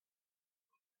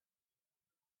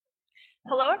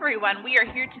Hello, everyone. We are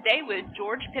here today with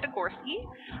George Pitagorsky.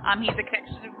 He's a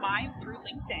connection of mine through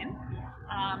LinkedIn,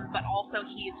 but also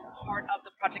he's part of the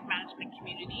project management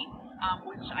community,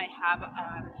 which I have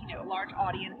a large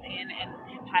audience in and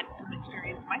have had some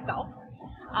experience myself.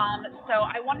 So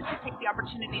I wanted to take the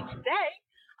opportunity today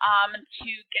to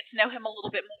get to know him a little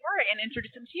bit more and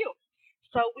introduce him to you.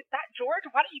 So with that, George,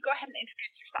 why don't you go ahead and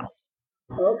introduce yourself?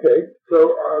 Okay,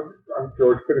 so I'm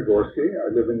George Pitagorsky.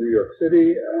 I live in New York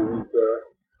City, and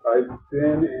I've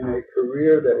been in a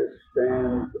career that has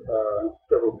spanned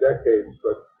several decades,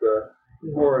 but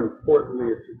more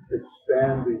importantly, it's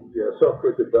spanned the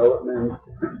software development,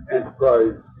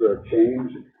 enterprise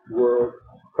change world,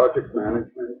 project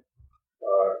management,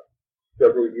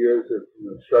 several years as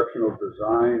an instructional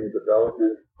design,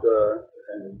 development,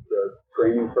 and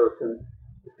training person,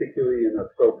 particularly in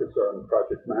a focus on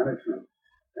project management.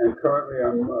 And currently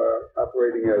I'm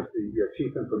operating as the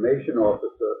Chief Information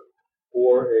Officer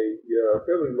for a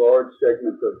fairly large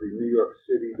segment of the New York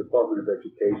City Department of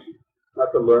Education.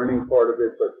 Not the learning part of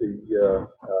it, but the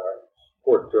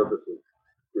support services,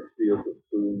 which deals with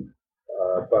food,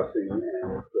 busing,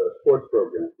 and sports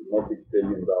programs, a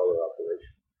multi-billion-dollar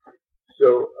operation.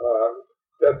 So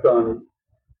that's on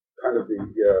kind of the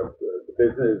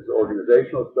business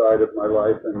organizational side of my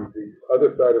life, and the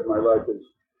other side of my life is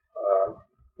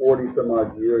 40 some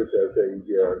odd years as a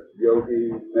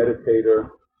yogi, meditator,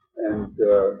 and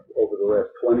over the last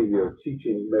 20 years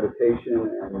teaching meditation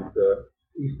and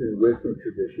Eastern wisdom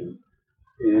tradition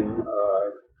in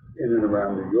and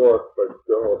around New York, but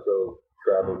also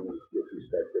traveling with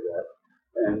respect to that.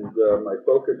 And my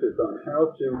focus is on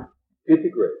how to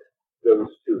integrate those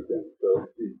two things. So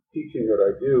the teaching that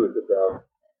I do is about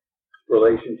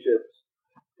relationships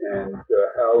and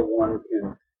how one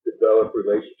can develop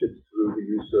relationships through the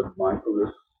use of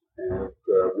mindfulness and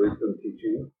wisdom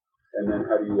teaching, and then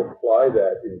how do you apply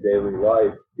that in daily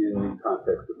life in the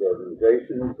context of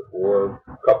organizations or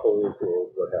couples or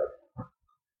what have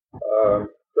you.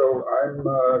 So I'm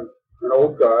an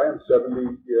old guy. I'm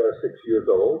 76 years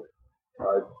old.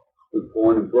 I was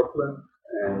born in Brooklyn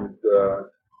and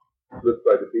lived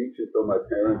by the beach until my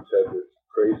parents had this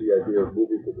crazy idea of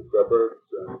moving to the suburbs,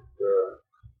 and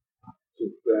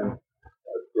since then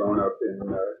I've grown up in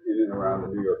and around the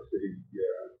New York City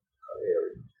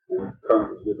area. And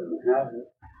currently live in Manhattan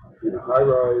in a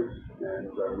high-rise,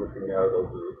 and I'm looking out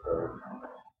over a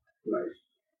nice,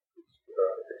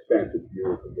 expansive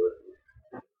view of the world.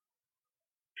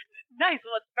 Nice.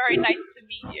 Well, it's very nice to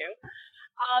meet you.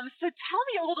 So tell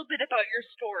me a little bit about your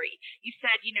story. You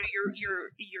said,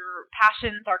 your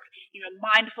passions are,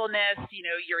 mindfulness,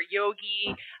 you're a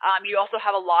yogi. You also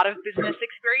have a lot of business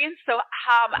experience. So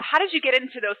how did you get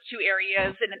into those two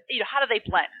areas, and, how do they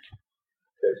blend?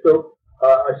 Okay, so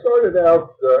I started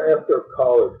out after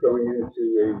college going into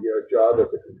a job as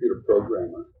a computer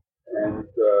programmer, and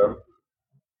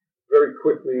very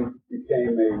quickly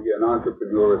became an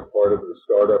entrepreneur as part of the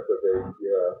startup of a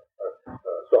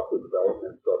software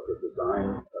development, software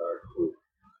design group.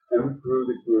 And we grew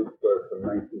the group from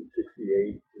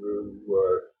 1968 through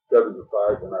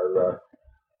 75 when I left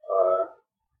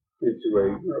into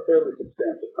a fairly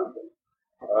substantial company.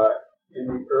 In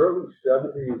the early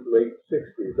 70s, late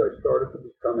 60s, I started to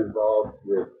become involved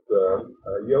with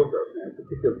yoga, and a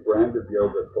particular brand of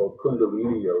yoga called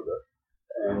Kundalini Yoga.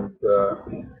 And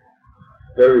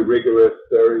very rigorous,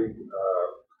 very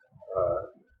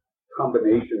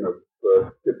combination of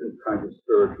different kinds of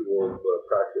spiritual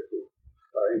practices,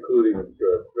 including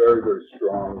very, very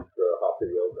strong hatha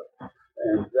yoga.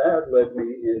 And that led me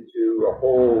into a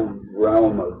whole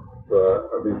realm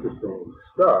of interesting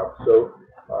stuff. So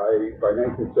by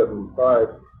 1975,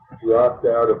 dropped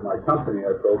out of my company.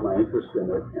 I sold my interest in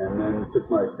it, and then took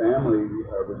my family,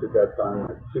 which at that time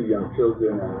had 2 young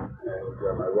children,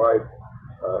 and my wife,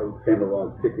 who came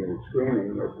along kicking and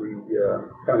screaming, as we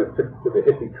kind of took to the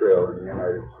hippie trail in the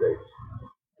United States.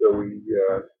 So we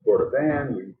bought a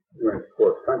van, we went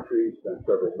cross country, spent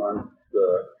several months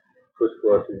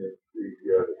crisscrossing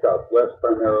the Southwest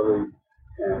primarily,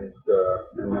 and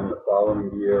then the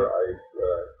following year I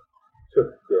took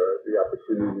the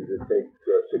opportunity to take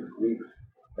 6 weeks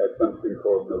at something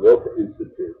called NorthlakePG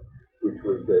Institute, which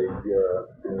was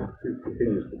and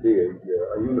continues to be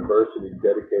a university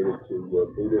dedicated to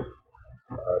Buddhist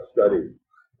studies.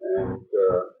 And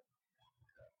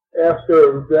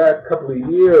after that couple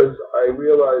of years, I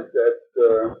realized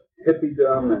that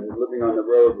hippiedom and living on the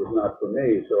road was not for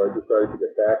me, so I decided to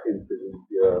get back into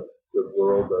the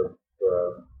world of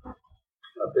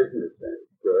business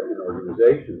and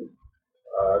organizations.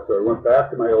 So I went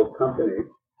back to my old company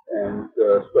and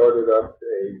started up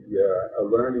a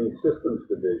learning systems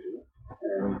division,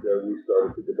 and we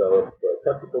started to develop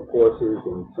technical courses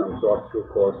and some soft skill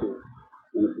courses.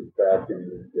 And this is back in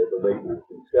the late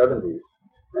 1970s.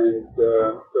 And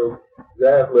so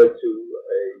that led to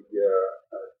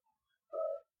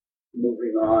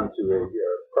moving on to a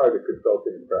private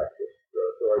consulting practice.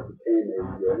 So I became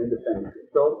an independent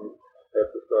consultant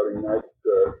after starting that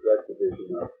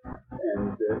division up.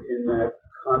 And in that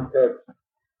context,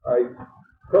 I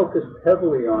focused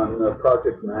heavily on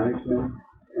project management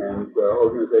and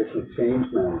organizational change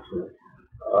management,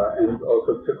 and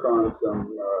also took on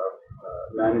some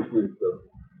management of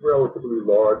relatively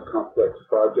large, complex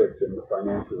projects in the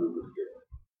financial industry,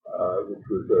 which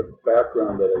was a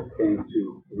background that I came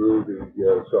to through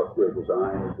the software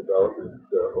design and development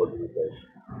organization.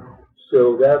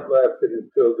 So that lasted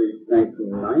until the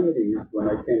 1990s, when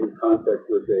I came in contact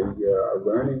with a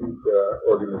learning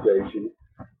organization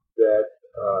that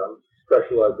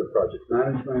specialized in project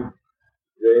management.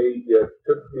 They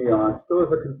took me on still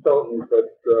as a consultant, but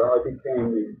I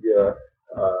became the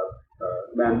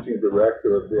managing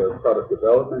director of their product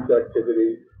development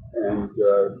activity and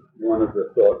one of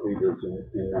the thought leaders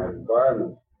in that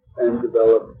environment, and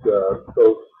developed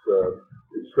both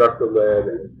instructor-led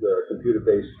and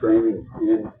computer-based training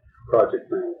in project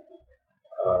management,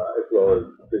 as well as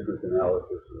business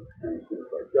analysis and things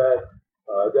like that.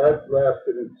 That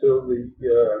lasted until the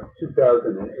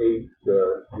 2008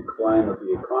 decline of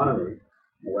the economy,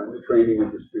 when the training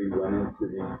industry went into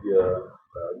the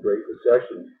Great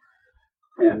Recession.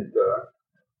 And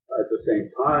at the same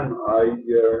time, I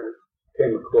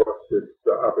came across this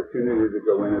opportunity to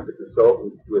go in as a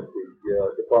consultant with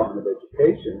the Department of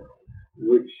Education,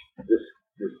 which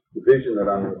this division that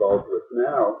I'm involved with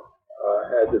now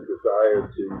had the desire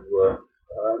to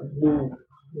move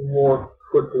more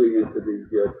quickly into the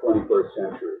 21st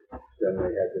century than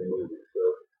they had been moving. So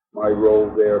my role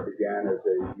there began as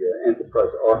an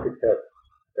enterprise architect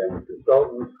and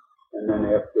consultant, and then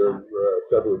after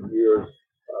several years,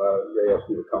 they asked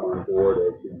me to come on board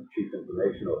as the Chief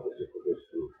Information Officer for this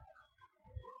group.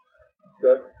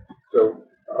 So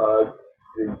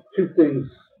the two things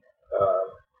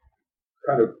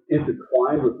kind of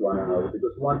intertwined with one another,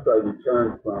 because once I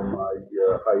returned from my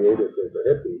hiatus as a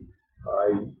hippie,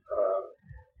 I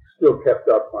still kept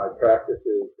up my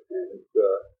practices and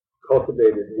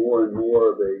cultivated more and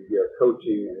more of a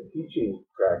coaching and teaching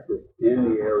practice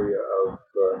in the area of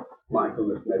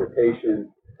mindfulness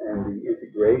meditation and the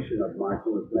integration of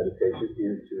mindfulness meditation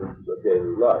into the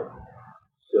daily life.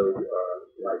 So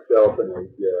myself and a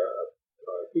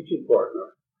teaching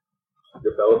partner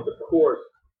developed a course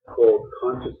called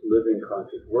Conscious Living,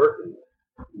 Conscious Working,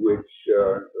 which is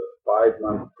a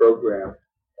 5-month program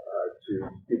to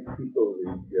give people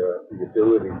the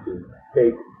ability to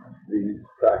take these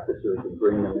practices and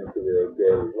bring them into their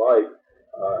daily life.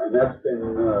 And that's been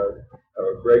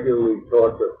regularly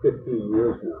taught for 15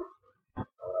 years now.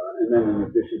 And then in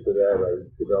addition to that, I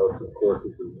developed some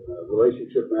courses in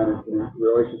relationship management,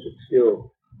 relationship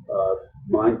skills,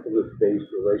 mindfulness-based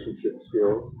relationship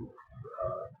skills,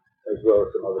 as well as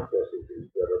some other courses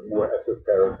that are more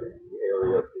esoteric in the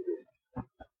area of Buddhism.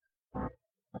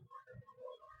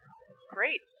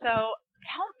 Great. So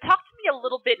talk to me a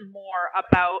little bit more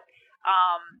about,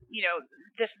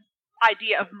 this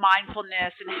idea of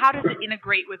mindfulness and how does it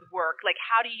integrate with work? Like,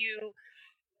 how do you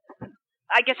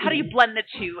blend the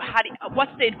two?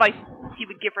 What's the advice you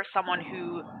would give for someone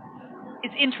who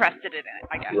is interested in it,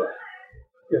 I guess? Right.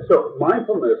 Yeah, so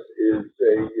mindfulness is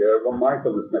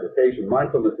mindfulness meditation.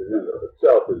 Mindfulness in and of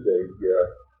itself is a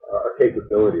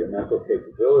capability, a mental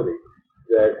capability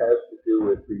that has to do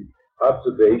with the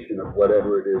observation of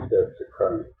whatever it is that's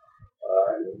occurring.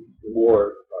 And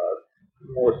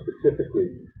more specifically,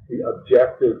 the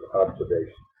objective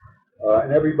observation.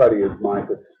 And everybody is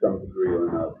mindful to some degree or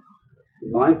another. The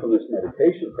mindfulness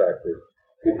meditation practice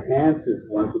enhances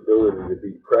one's ability to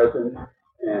be present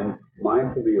and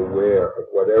mindfully aware of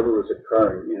whatever is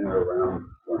occurring in and around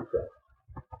oneself.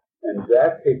 And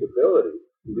that capability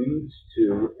leads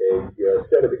to a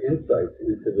set of insights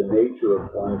into the nature of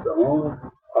one's own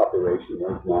operation,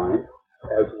 one's mind,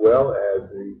 as well as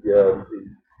the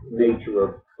nature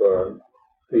of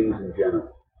things in general.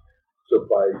 So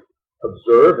by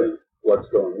observing what's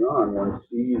going on, one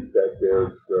sees that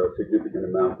there's a significant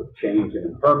amount of change and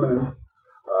impermanence.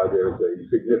 There's a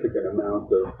significant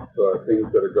amount of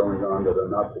things that are going on that are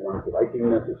not to one's liking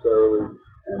necessarily.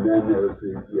 And then there's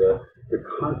the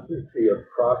constancy of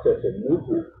process and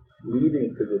movement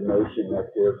leading to the notion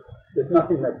that there's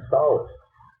nothing that's solid.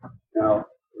 Now,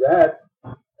 that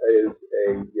is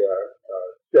a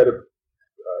set of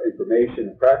information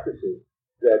and practices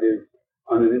that is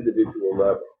on an individual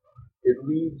level. it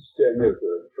leads to, and there's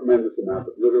a tremendous amount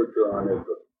of literature on it,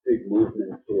 a big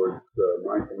movement towards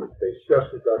mindfulness-based stress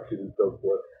reduction and so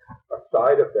forth. A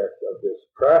side effect of this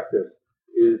practice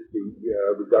is the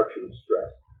reduction of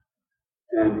stress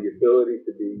and the ability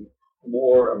to be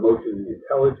more emotionally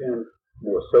intelligent,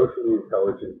 more socially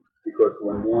intelligent, because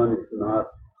when one is not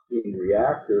being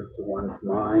reactive to one's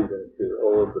mind and to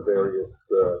all of the various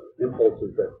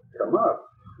impulses that come up,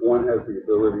 one has the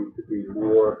ability to be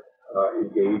more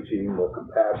engaging, more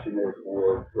compassionate,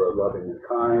 more loving and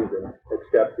kind, and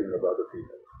accepting of other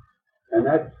people. And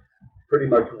that's pretty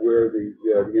much where the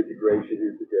integration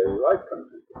into daily life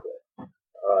comes into play.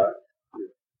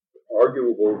 It's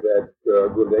arguable that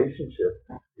relationship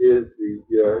is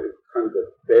is kind of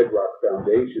the bedrock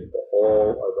foundation for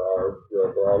all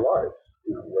of our lives.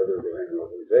 You know, whether they're in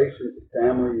organizations,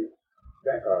 families,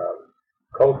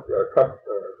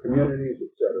 communities,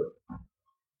 etc.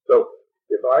 So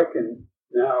if I can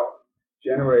now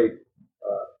generate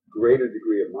a greater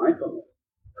degree of mindfulness,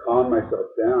 calm myself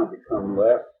down, become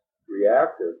less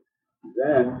reactive,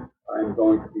 then I'm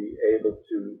going to be able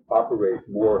to operate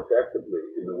more effectively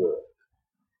in the world.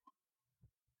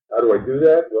 How do I do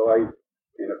that? Well, I,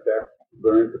 in effect,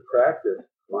 learn to practice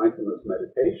mindfulness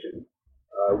meditation,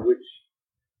 which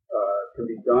can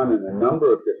be done in a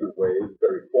number of different ways,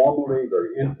 very formally, very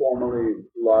informally,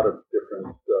 a lot of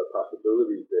different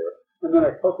possibilities there. And then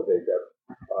I cultivate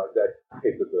that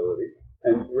capability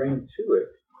and bring to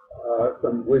it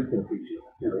some wisdom teaching.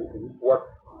 You know,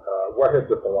 what has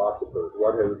the philosophers,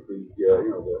 what has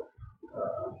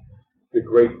the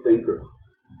great thinkers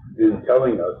been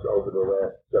telling us over the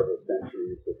last several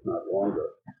centuries, if not longer,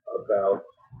 about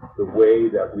the way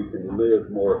that we can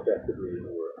live more effectively in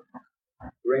the world.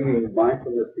 Bringing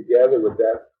mindfulness together with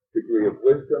that degree of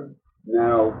wisdom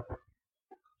now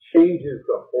changes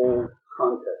the whole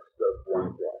context of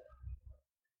one's life.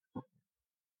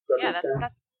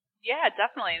 Yeah,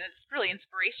 definitely, and it's really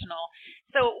inspirational.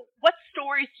 So, what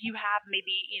stories do you have,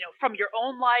 maybe from your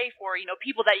own life, or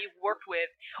people that you've worked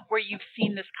with, where you've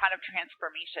seen this kind of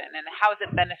transformation, and how has it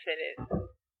benefited?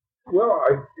 Well,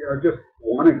 just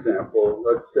one example.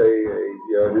 Let's say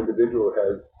an individual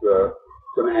has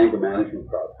some anger management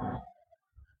problems.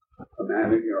 I've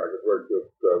worked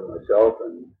with myself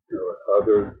and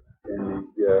others in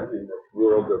the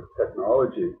world of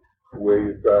technology, where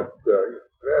you've got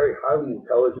very highly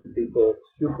intelligent people,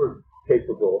 super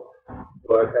capable,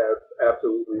 but have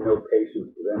absolutely no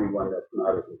patience with anyone that's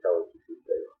not as intelligent as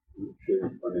they are. You should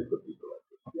run into people like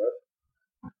this, yes?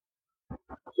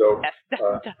 So, yes,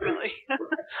 definitely.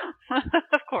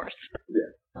 Of course.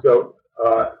 Yeah. So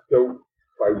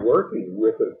by working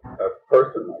with a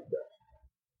person like that,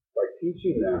 by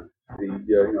teaching them the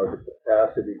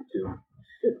capacity to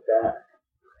sit back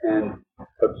and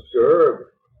observe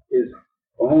his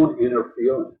own inner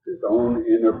feelings, his own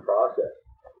inner process,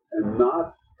 and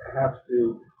not have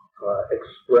to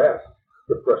express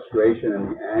the frustration and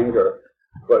the anger,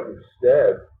 but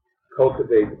instead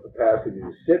cultivate the capacity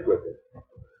to sit with it.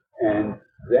 And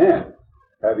then,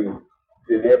 having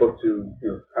been able to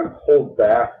kind of hold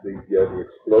back the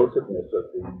explosiveness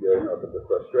of the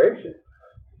frustration,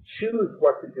 choose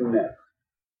what to do next.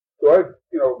 So I've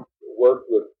worked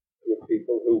with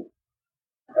people who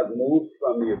have moved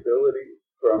from the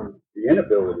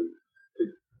inability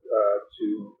to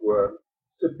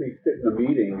simply sit in a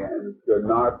meeting and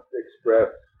not express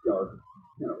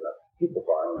people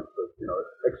violence,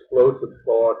 but explosive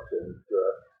thoughts and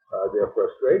their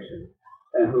frustration,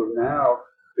 and who have now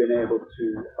been able to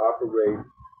operate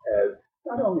as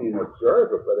not only an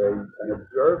observer, but an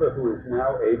observer who is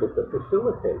now able to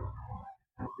facilitate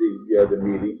the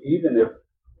meeting, even if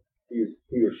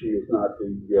he or she is not the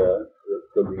leader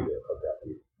of that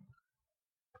meeting.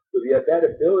 So that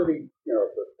ability,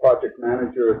 the project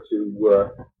manager to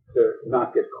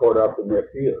not get caught up in their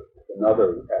fears is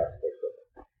another aspect of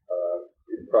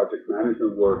it. In project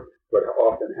management work, what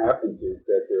often happens is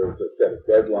that there's a set of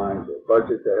deadlines or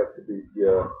budgets that have to be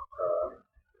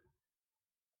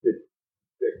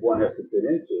that one has to fit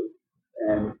into,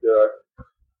 and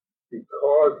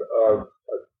because of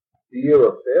a fear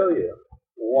of failure,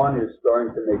 one is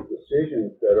starting to make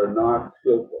decisions that are not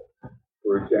skillful.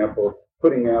 For example,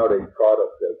 putting out a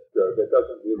product that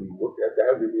doesn't really work, that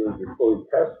hasn't really been fully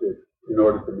tested in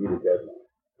order to meet a deadline.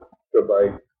 So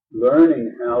by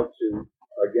learning how to,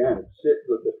 again, sit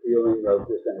with the feeling of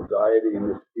this anxiety and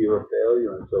this fear of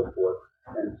failure and so forth,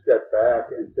 and step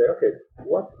back and say, okay,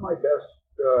 what's my best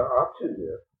option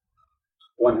here?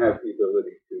 One has the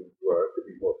ability to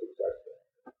be more successful.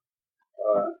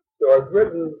 So I've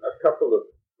written a couple of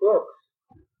books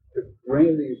to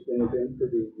bring these things into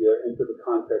the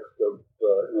context of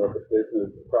Norfolk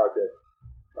Business projects.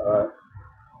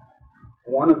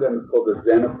 One of them is called the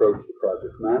Zen Approach to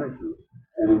Project Management.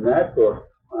 And in that book,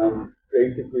 I'm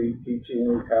basically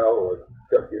teaching how, or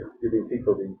giving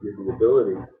people the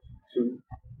ability to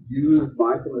use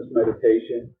mindfulness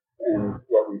meditation and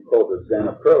what we call the Zen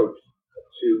approach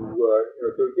to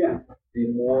again, be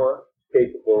more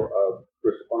capable of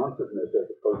responsiveness as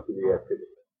opposed to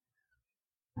reactivity.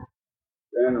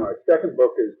 Then my second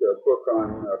book is a book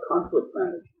on conflict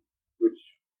management, which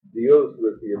deals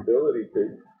with the ability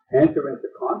to enter into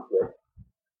conflict,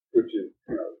 which is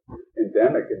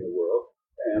endemic in the world,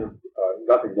 and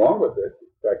nothing wrong with it.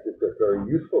 In fact, it's a very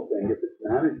useful thing if it's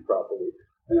managed properly.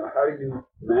 How do you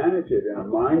manage it in a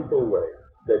mindful way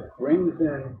that brings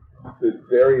in the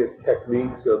various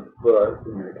techniques of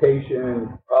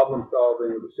communication, problem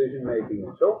solving, decision making,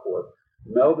 and so forth,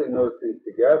 melding those things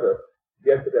together,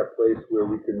 get to that place where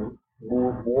we can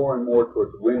move more and more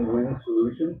towards win-win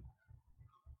solutions,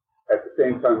 at the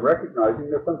same time recognizing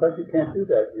that sometimes you can't do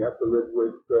that. You have to live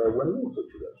with win-win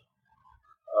situations.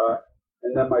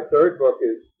 And then my third book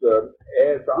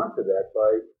adds on to that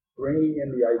by bringing in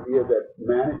the idea that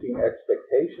managing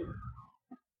expectations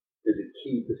is a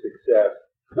key to success,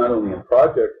 not only in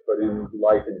projects, but in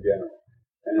life in general.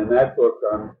 And in that book,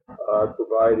 I'm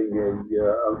providing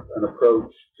an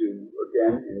approach to,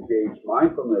 again, engage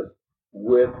mindfulness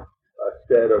with a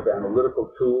set of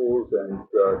analytical tools and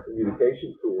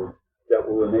communication tools that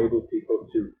will enable people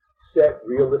to set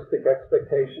realistic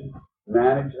expectations,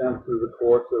 manage them through the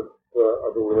course of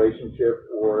a relationship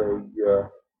or a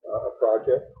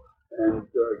project, and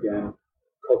again,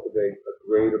 cultivate a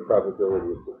greater probability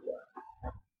of success.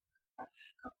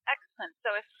 Excellent.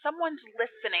 So if someone's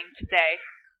listening today,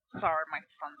 sorry, my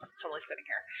son's totally sitting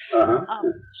here.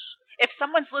 If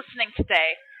someone's listening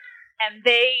today and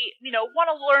they, want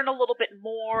to learn a little bit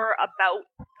more about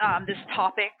this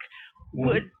topic,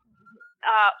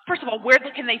 first of all, where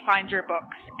can they find your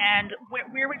books, and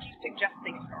where would you suggest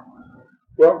they start?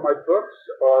 Well, my books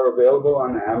are available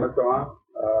on Amazon.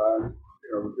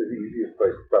 The easiest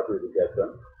place probably to get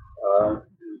them.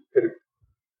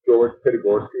 George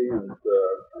Pitagorsky, and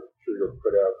I'm sure you'll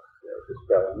put out the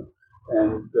spelling.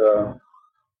 And the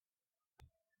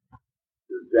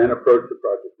Zen Approach to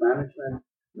Project Management,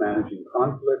 Managing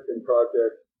Conflict in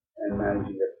Projects, and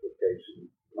Managing Expectations,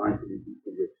 Mindfulness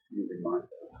Using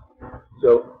Mindfulness.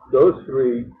 So those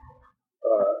three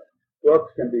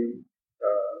books can be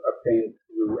obtained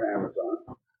through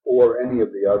Amazon or any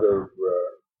of the other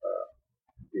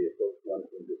vehicles. One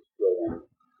can just go on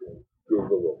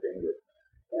Google or Bing it.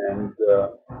 And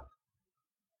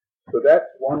so that's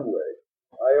one way.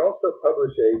 I also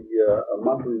publish a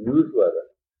monthly newsletter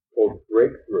called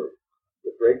Breakthrough.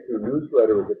 The Breakthrough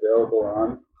newsletter is available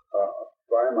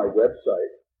via my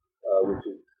website, which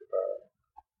is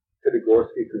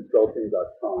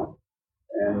PitagorskyConsulting.com,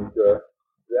 and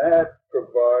that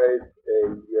provides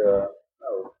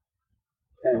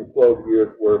 10, 12 years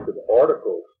worth of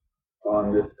articles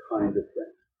on this kind of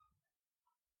thing.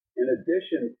 In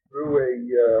addition, through an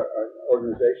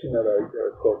organization that I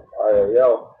called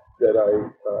IAL, that I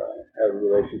have a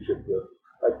relationship with,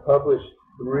 I published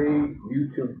 3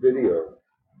 YouTube videos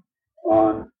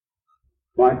on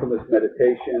mindfulness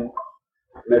meditation,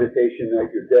 meditation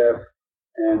at your desk,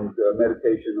 and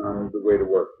meditation on the way to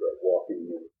work, walking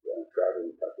and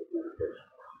traveling type of meditation.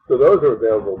 So those are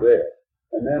available there.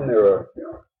 And then there are,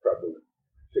 probably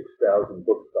 6,000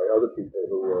 books by other people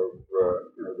who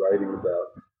are writing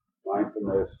about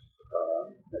mindfulness,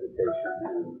 meditation,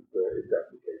 and its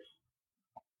application.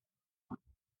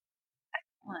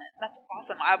 Excellent. That's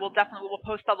awesome. We'll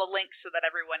post all the links so that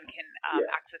everyone can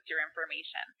access your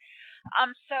information.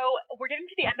 So we're getting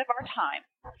to the end of our time.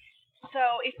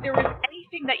 So if there was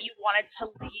anything that you wanted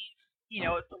to leave,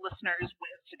 the listeners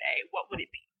with today, what would it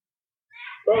be?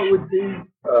 Well, it would be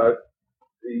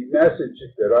the message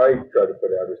that I try to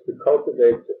put out is to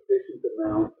cultivate sufficient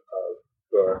amount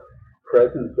of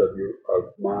presence of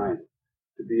mind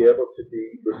to be able to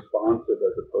be responsive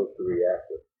as opposed to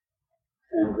reactive,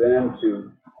 and then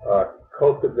to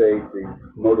cultivate the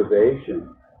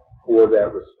motivation for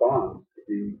that response to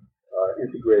be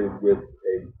integrated with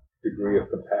a degree of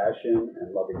compassion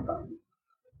and loving kindness.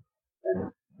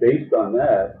 And based on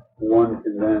that, one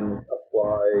can then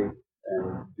apply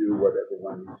and do whatever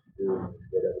one needs to do,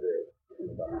 whatever the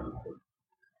environment is.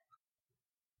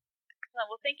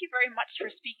 Well, thank you very much for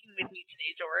speaking with me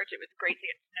today, George. It was great to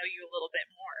get to know you a little bit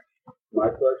more. My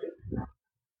pleasure.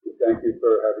 Thank you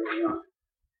for having me on.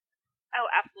 Oh,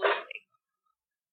 absolutely.